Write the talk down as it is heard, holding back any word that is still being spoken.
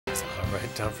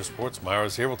right, time for sports.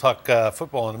 Myra's here. We'll talk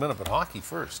football in a minute, but hockey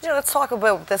first. Yeah, let's talk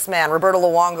about this man, Roberto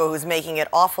Luongo, who's making it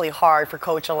awfully hard for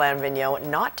Coach Alain Vigneault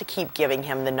not to keep giving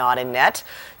him the nod in net.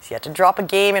 He's yet to drop a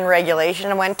game in regulation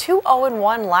and went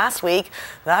 2-0-1 last week.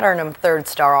 That earned him third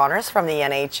star honors from the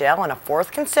NHL and a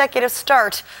fourth consecutive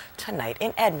start tonight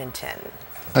in Edmonton.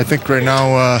 I think right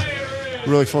now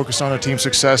really focused on our team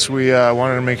success. We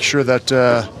wanted to make sure that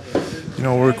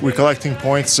we're collecting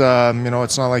points.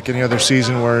 It's not like any other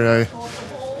season where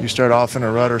you start off in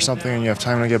a rut or something and you have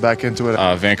time to get back into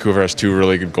it. Vancouver has two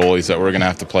really good goalies that we're going to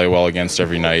have to play well against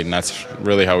every night, and that's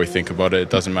really how we think about it. It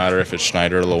doesn't matter if it's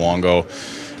Schneider or Luongo.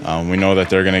 We know that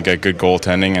they're going to get good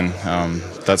goaltending, and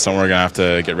that's something we're going to have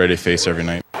to get ready to face every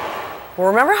night. Well,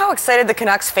 remember how excited the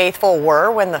Canucks faithful were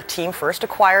when the team first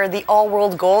acquired the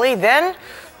all-world goalie? Then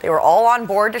they were all on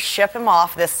board to ship him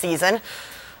off this season.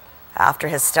 After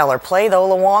his stellar play, though,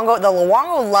 the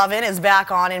Luongo lovin' is back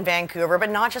on in Vancouver, but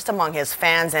not just among his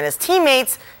fans and his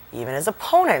teammates. Even his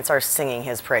opponents are singing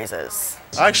his praises.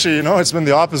 Actually, it's been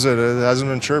the opposite. It hasn't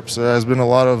been chirps. It has been a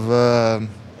lot of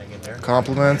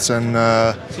compliments and.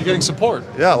 So you're getting support?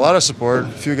 Yeah, a lot of support. A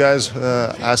few guys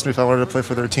asked me if I wanted to play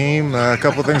for their team, a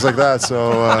couple of things like that.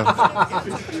 So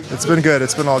it's been good.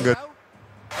 It's been all good.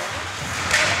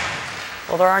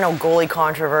 Well, there are no goalie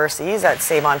controversies at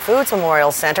Save-On-Foods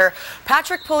Memorial Centre.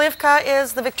 Patrick Polivka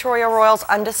is the Victoria Royals'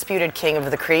 undisputed king of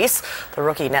the crease. The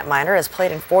rookie netminder has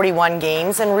played in 41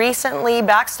 games and recently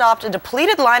backstopped a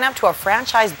depleted lineup to a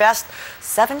franchise-best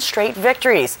 7 straight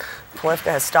victories.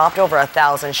 Polivka has stopped over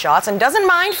 1,000 shots and doesn't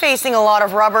mind facing a lot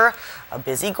of rubber. A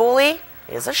busy goalie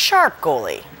is a sharp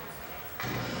goalie.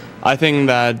 I think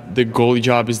that the goalie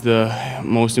job is the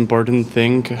most important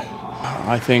thing.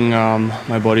 I think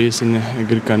my body is in a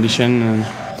good condition and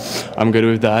I'm good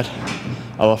with that.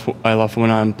 I love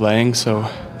when I'm playing, so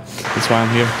that's why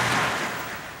I'm here.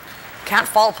 Can't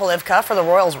fault Polivka for the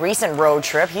Royals' recent road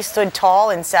trip. He stood tall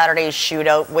in Saturday's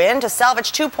shootout win to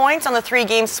salvage 2 points on the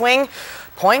 3-game swing.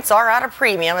 Points are at a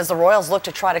premium as the Royals look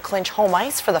to try to clinch home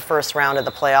ice for the first round of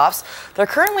the playoffs. They're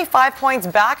currently 5 points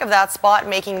back of that spot,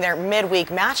 making their midweek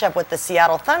matchup with the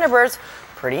Seattle Thunderbirds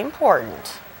pretty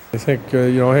important. I think,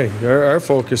 hey, our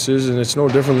focus is, and it's no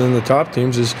different than the top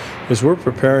teams, is we're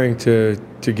preparing to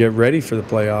get ready for the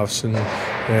playoffs. And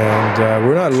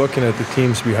we're not looking at the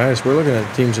teams behind us. We're looking at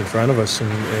the teams in front of us.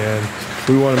 And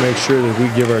we want to make sure that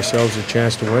we give ourselves a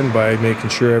chance to win by making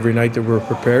sure every night that we're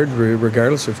prepared,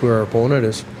 regardless of who our opponent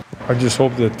is. I just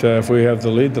hope that if we have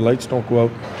the lead, the lights don't go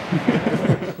out.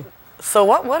 So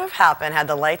what would have happened had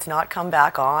the lights not come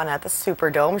back on at the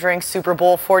Superdome during Super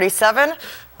Bowl 47?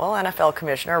 Well, NFL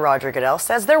Commissioner Roger Goodell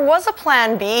says there was a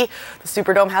plan B. The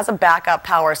Superdome has a backup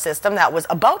power system that was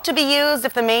about to be used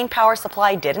if the main power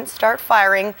supply didn't start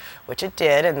firing, which it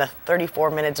did, and the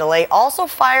 34-minute delay also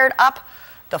fired up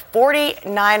the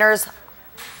 49ers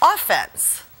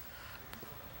offense.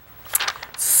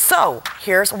 So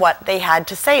here's what they had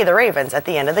to say, the Ravens, at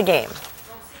the end of the game.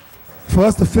 For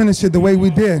us to finish it the way we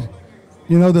did,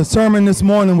 the sermon this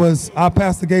morning was, our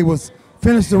pastor gave was,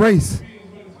 finish the race.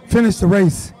 Finish the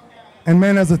race. And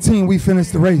man, as a team, we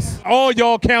finished the race. All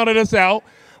y'all counted us out.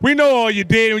 We know all you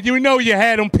did. You know you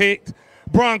had them picked.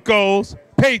 Broncos,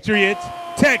 Patriots,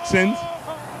 Texans.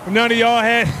 None of y'all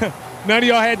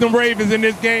had them Ravens in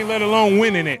this game, let alone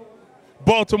winning it.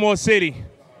 Baltimore City,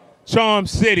 Charm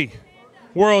City,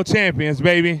 world champions,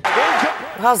 baby.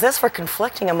 How's this for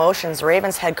conflicting emotions?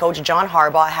 Ravens head coach John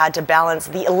Harbaugh had to balance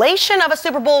the elation of a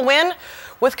Super Bowl win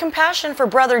with compassion for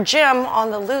brother Jim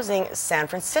on the losing San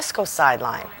Francisco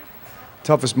sideline.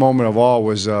 Toughest moment of all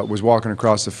was walking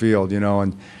across the field,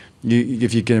 and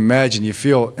if you can imagine, you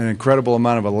feel an incredible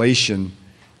amount of elation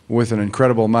with an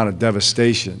incredible amount of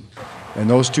devastation. And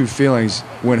those two feelings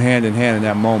went hand in hand in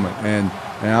that moment, and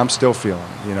I'm still feeling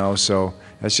it, so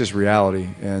that's just reality.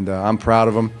 And I'm proud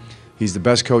of him. He's the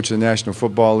best coach in the National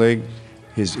Football League.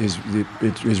 His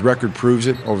record proves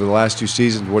it. Over the last 2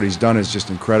 seasons, what he's done is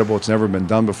just incredible. It's never been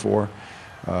done before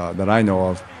that I know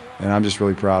of, and I'm just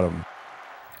really proud of him.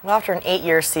 Well, after an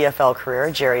 8-year CFL career,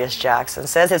 Jarius Jackson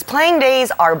says his playing days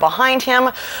are behind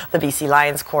him. The BC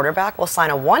Lions quarterback will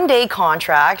sign a 1-day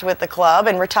contract with the club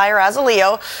and retire as a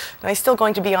Leo. And he's still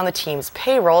going to be on the team's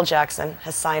payroll. Jackson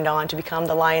has signed on to become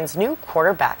the Lions' new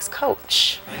quarterback's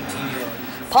coach.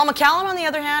 Paul McCallum, on the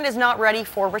other hand, is not ready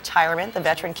for retirement. The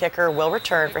veteran kicker will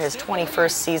return for his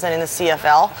 21st season in the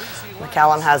CFL.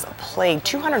 McCallum has played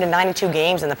 292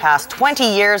 games in the past 20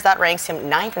 years. That ranks him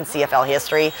 9th in CFL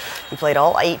history. He played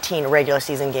all 18 regular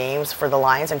season games for the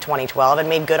Lions in 2012 and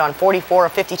made good on 44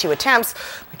 of 52 attempts.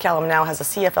 McCallum now has a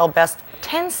CFL best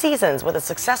 10 seasons with a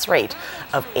success rate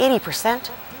of 80%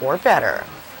 or better.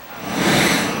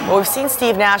 Well, we've seen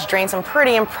Steve Nash drain some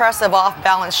pretty impressive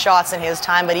off-balance shots in his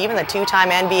time, but even the two-time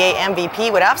NBA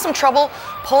MVP would have some trouble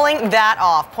pulling that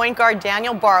off. Point guard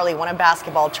Daniel Barley won a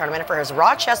basketball tournament for his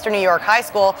Rochester, New York high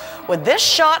school with this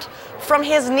shot from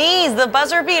his knees. The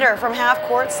buzzer beater from half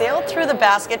court sailed through the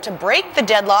basket to break the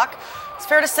deadlock. It's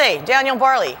fair to say Daniel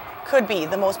Barley could be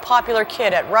the most popular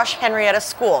kid at Rush Henrietta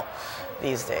School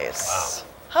these days. Wow.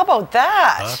 How about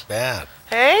that? Not bad.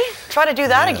 Hey, try to do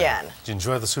that again. Did you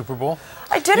enjoy the Super Bowl?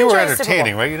 I did You enjoy were the Super Bowl.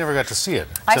 entertaining, right? You never got to see it.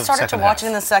 I till the started to second watch half. it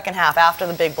in the second half after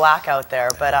the big blackout there,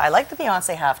 but I liked the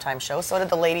Beyonce halftime show. So did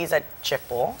the ladies at Chick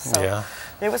Bowl. So Yeah.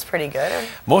 it was pretty good.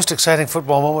 Most exciting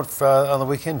football moment on the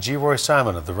weekend, G. Roy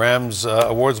Simon at the Rams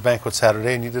Awards Banquet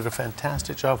Saturday, and you did a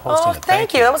fantastic job hosting Oh, it.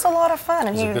 thank you. That was a lot of fun. And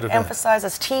It was a he good event.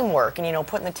 emphasizes teamwork and, you know,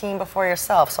 putting the team before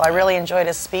yourself. So I really enjoyed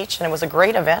his speech, and it was a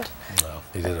great event. Well,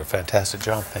 you did a fantastic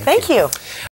job. Thank you.